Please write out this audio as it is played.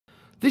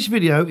This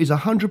video is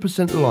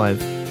 100% live.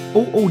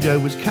 All audio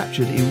was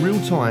captured in real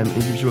time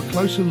and gives you a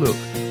closer look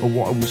at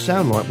what it will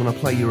sound like when I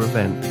play your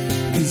event.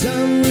 'Cause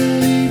I'm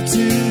relieved to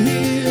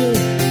hear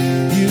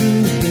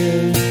you've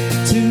been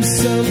to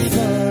some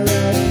far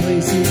out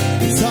places.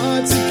 It's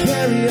hard to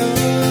carry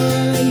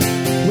on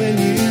when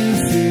you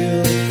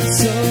feel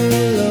so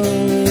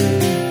alone.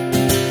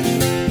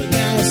 But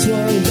now I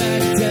swung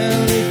back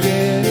down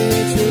again.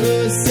 It's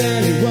worse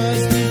than it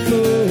was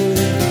before.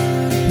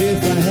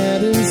 If I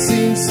hadn't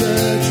seen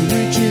such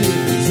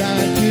riches, I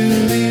could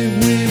live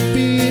with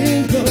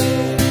being poor.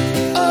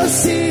 Oh,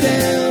 sit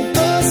down,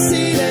 oh,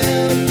 sit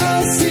down,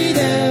 oh, sit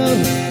down.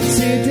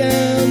 Sit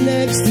down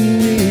next to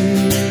me.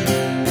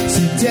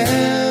 Sit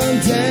down,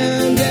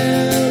 down,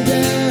 down,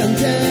 down,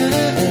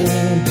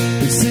 down.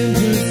 With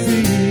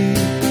sympathy.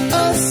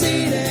 Oh,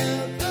 sit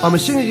down. I'm a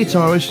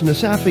singer-guitarist from the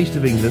southeast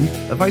of England,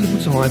 available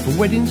to hire for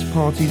weddings,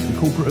 parties and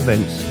corporate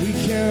events. We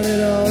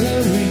counted all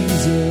the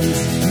reasons,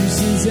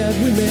 uses that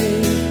we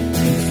made.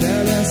 We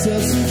found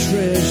ourselves some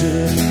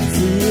treasure,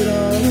 threw it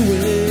all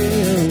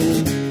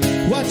away.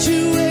 What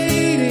you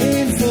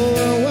waiting for?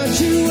 What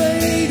you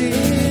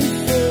waiting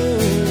for?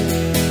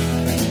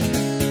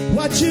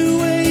 What you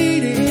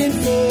waiting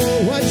for?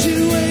 What you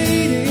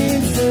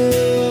waiting for?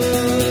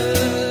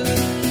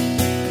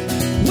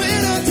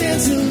 When I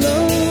dance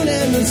alone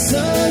and the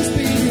sun's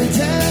beating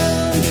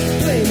down,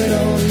 blame it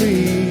on me.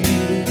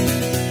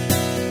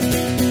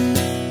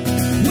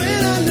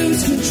 When I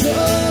lose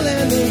control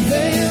and the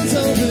veil's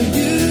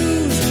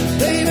overused,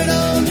 blame it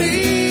on me.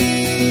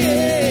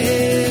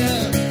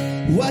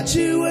 Yeah. What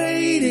you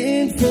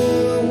waiting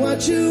for?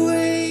 What you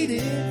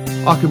waiting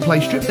for? I can play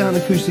stripped-down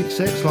acoustic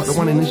sets like the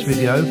one in this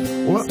video,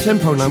 or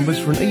up-tempo numbers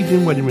for an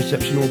evening wedding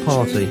reception or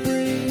party.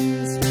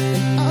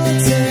 I'll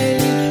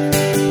take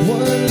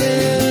one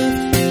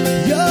left,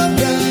 you're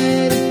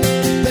right,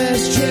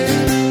 best trip.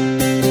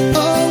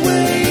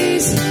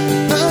 Always,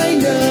 I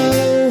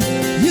know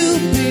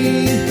you'll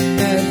be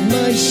at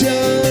my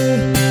show,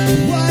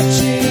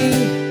 watching,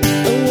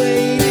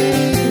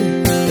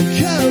 awaiting,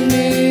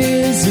 commiserating,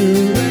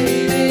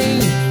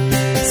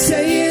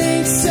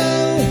 saying so,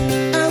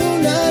 I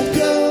will not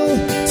go,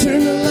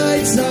 turn the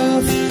lights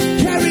off,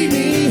 carry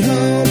me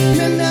home,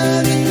 na na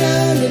na na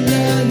na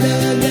na na na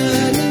na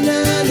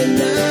na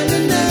na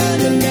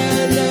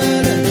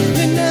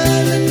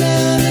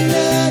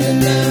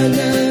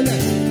na na.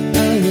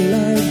 I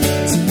like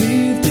to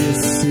leave this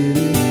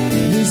city.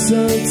 This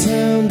old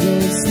town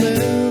don't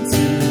smell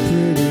too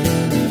pretty.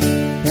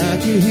 I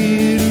can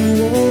hear the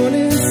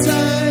warning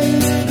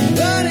signs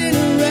running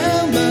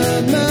around my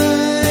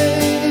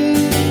mind.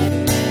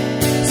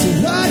 So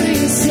what do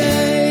you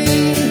say?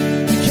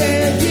 You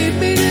can't give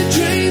me the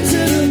dreams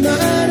of the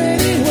mind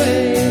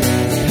anyway.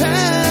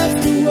 Half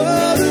the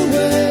world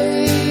away,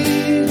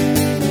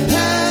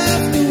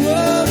 half the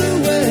world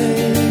away,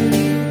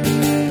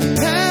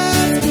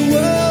 half the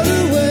world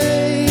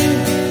away.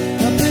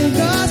 I've been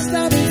lost,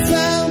 I've been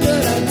found,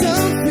 but I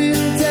don't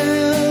feel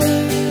down.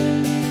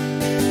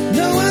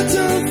 No, I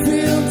don't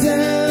feel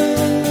down.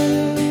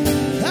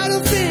 I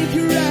don't think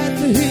you're right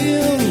for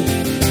him.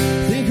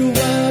 Think of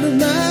what it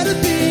might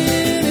have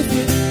been if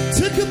we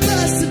took a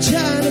bus to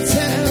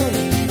Chinatown.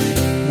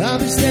 I'll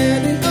be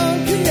standing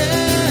on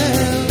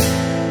Canal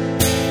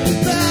and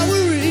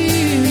Bowery.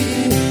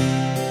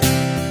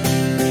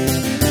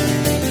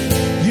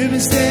 You've been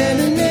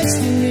standing next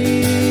to me.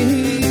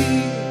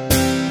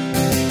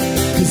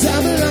 'Cause I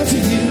belong to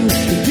you,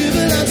 and you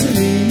belong to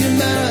me, you're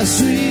my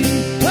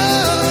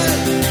sweetheart.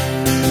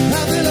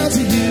 I belong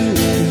to you,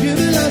 and you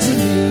belong to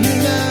me,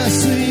 you're my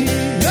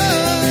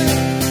sweetheart.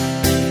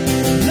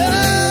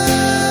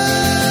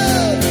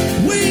 Love,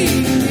 we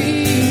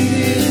need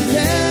it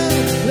now.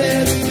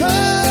 Let's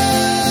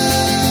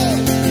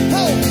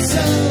hold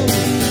some.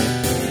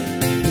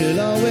 We'll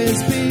always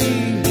be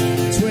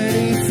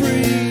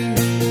 23,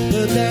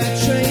 but that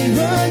train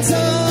runs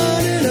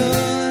on and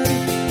on,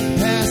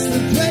 past the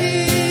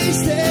place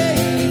they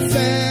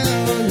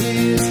found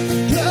his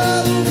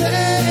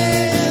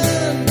clothing.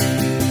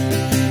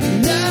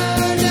 Na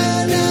na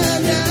na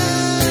na, na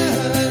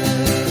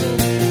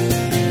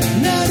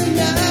na na,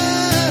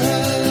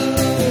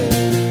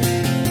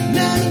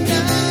 na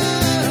na.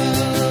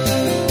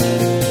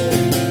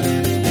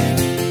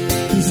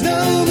 There's no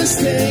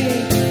mistake.